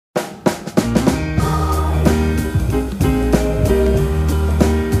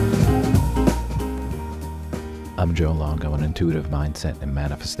I'm Joe Longo, an intuitive mindset and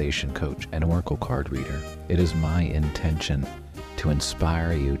manifestation coach and oracle card reader. It is my intention to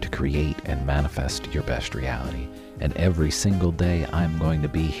inspire you to create and manifest your best reality. And every single day, I'm going to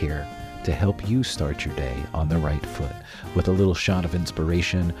be here to help you start your day on the right foot with a little shot of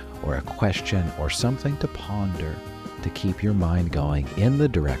inspiration or a question or something to ponder to keep your mind going in the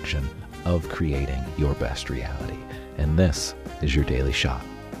direction of creating your best reality. And this is your daily shot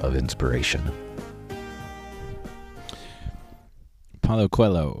of inspiration. Paulo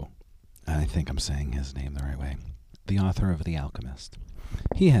Coelho, I think I'm saying his name the right way, the author of The Alchemist.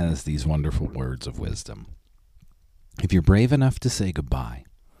 He has these wonderful words of wisdom. If you're brave enough to say goodbye,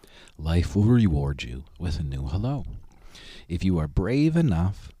 life will reward you with a new hello. If you are brave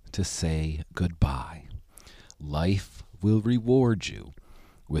enough to say goodbye, life will reward you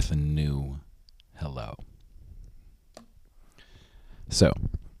with a new hello. So,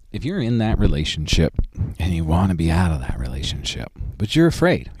 if you're in that relationship and you want to be out of that relationship, but you're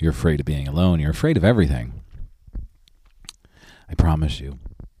afraid of being alone, you're afraid of everything, I promise you,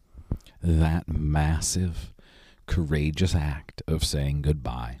 that massive, courageous act of saying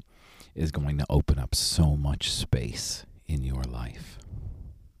goodbye is going to open up so much space in your life.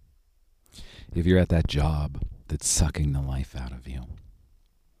 If you're at that job that's sucking the life out of you,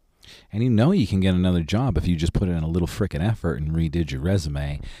 and you know you can get another job if you just put in a little frickin' effort and redid your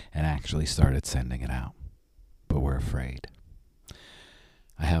resume and actually started sending it out. But we're afraid.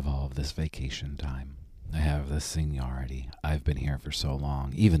 I have all of this vacation time. I have this seniority. I've been here for so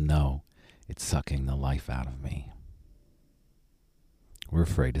long, even though it's sucking the life out of me. We're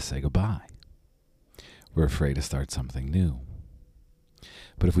afraid to say goodbye. We're afraid to start something new.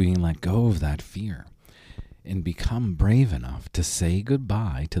 But if we can let go of that fear and become brave enough to say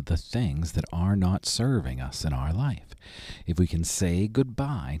goodbye to the things that are not serving us in our life, if we can say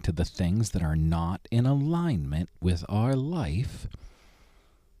goodbye to the things that are not in alignment with our life,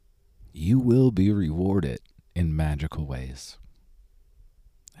 you will be rewarded in magical ways.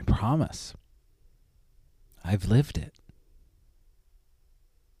 I promise. I've lived it.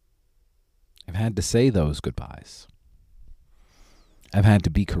 I've had to say those goodbyes. I've had to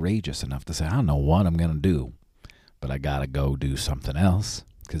be courageous enough to say, I don't know what I'm going to do, but I got to go do something else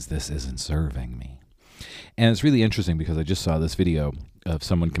because this isn't serving me. And it's really interesting because I just saw this video of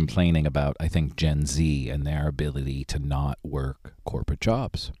someone complaining about, I think, Gen Z and their ability to not work corporate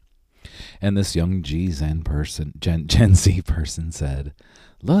jobs. And this young Gen Z person said,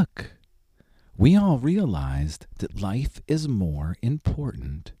 look, we all realized that life is more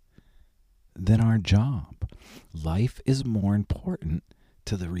important than our job. Life is more important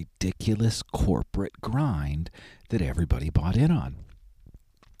to the ridiculous corporate grind that everybody bought in on.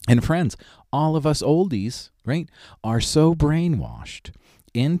 And friends, all of us oldies, right, are so brainwashed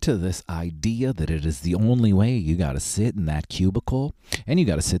into this idea that it is the only way. You got to sit in that cubicle and you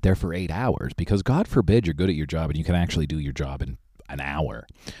got to sit there for 8 hours because God forbid you're good at your job and you can actually do your job in an hour.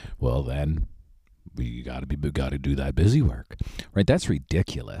 Well, then we got to do that busy work, right? That's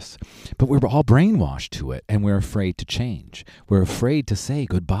ridiculous. But we're all brainwashed to it, and we're afraid to change. We're afraid to say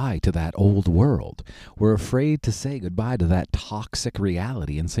goodbye to that old world. We're afraid to say goodbye to that toxic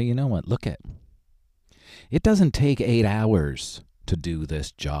reality and say, you know what? Look, it doesn't take 8 hours to do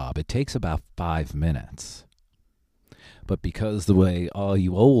this job. It takes about 5 minutes. But because the way all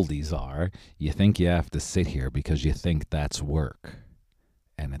you oldies are, you think you have to sit here because you think that's work,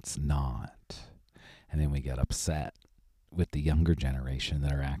 and it's not. And then we get upset with the younger generation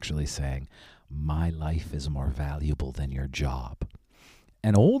that are actually saying, my life is more valuable than your job.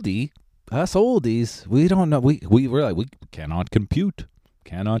 And us oldies, we don't know. We're like, we cannot compute,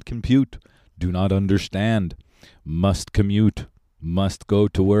 do not understand, must commute, must go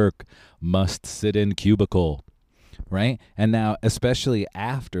to work, must sit in cubicle, right? And now, especially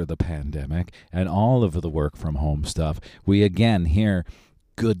after the pandemic and all of the work from home stuff, we again hear,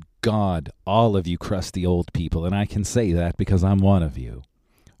 good God, all of you crusty old people, and I can say that because I'm one of you,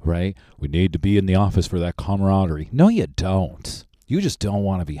 right? We need to be in the office for that camaraderie. No, you don't. You just don't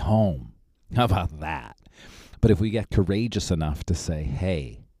want to be home. How about that? But if we get courageous enough to say,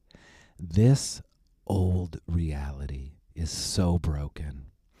 hey, this old reality is so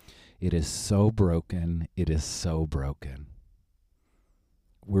broken. It is so broken. It is so broken.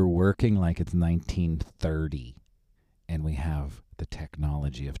 We're working like it's 1930, and we have the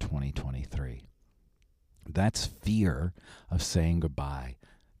technology of 2023. That's fear of saying goodbye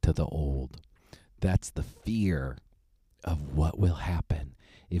to the old. That's the fear of what will happen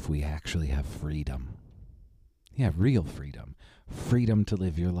if we actually have freedom. Yeah, real freedom. Freedom to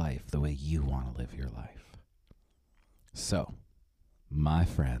live your life the way you want to live your life. So, my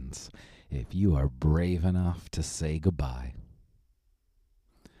friends, if you are brave enough to say goodbye,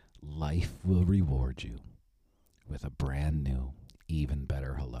 life will reward you with a brand new, even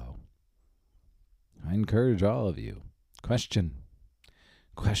better hello. I encourage all of you, question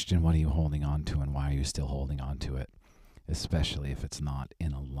what are you holding on to and why are you still holding on to it, especially if it's not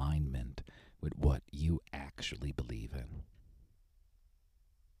in alignment with what you actually believe in.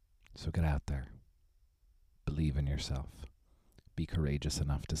 So get out there, believe in yourself, be courageous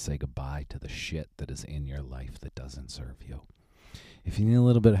enough to say goodbye to the shit that is in your life that doesn't serve you. If you need a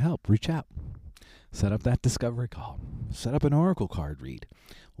little bit of help, reach out. Set up that discovery call. Set up an oracle card read.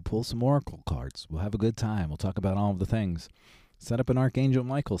 We'll pull some oracle cards. We'll have a good time. We'll talk about all of the things. Set up an Archangel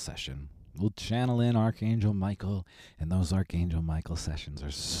Michael session. We'll channel in Archangel Michael, and those Archangel Michael sessions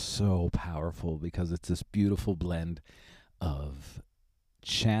are so powerful because it's this beautiful blend of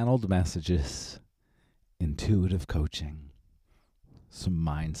channeled messages, intuitive coaching, some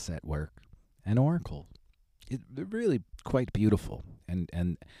mindset work, and oracle. It's really quite beautiful.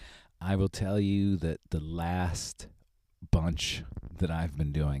 And I will tell you that the last bunch that I've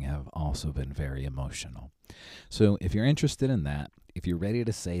been doing have also been very emotional. So if you're interested in that, if you're ready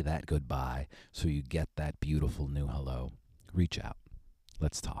to say that goodbye so you get that beautiful new hello, reach out.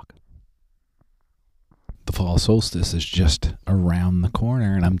 Let's talk. The fall solstice is just around the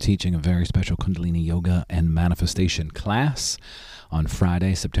corner, and I'm teaching a very special Kundalini Yoga and Manifestation class on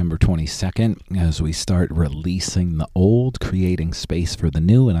Friday, September 22nd, as we start releasing the old, creating space for the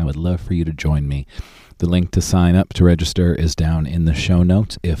new, and I would love for you to join me. The link to sign up to register is down in the show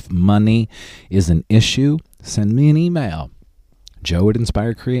notes. If money is an issue, send me an email,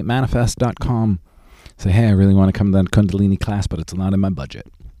 joe@inspirecreatemanifest.com. Say, hey, I really want to come to that Kundalini class, but it's not in my budget.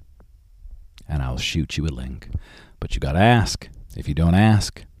 And I'll shoot you a link. But you got to ask. If you don't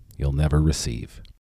ask, you'll never receive.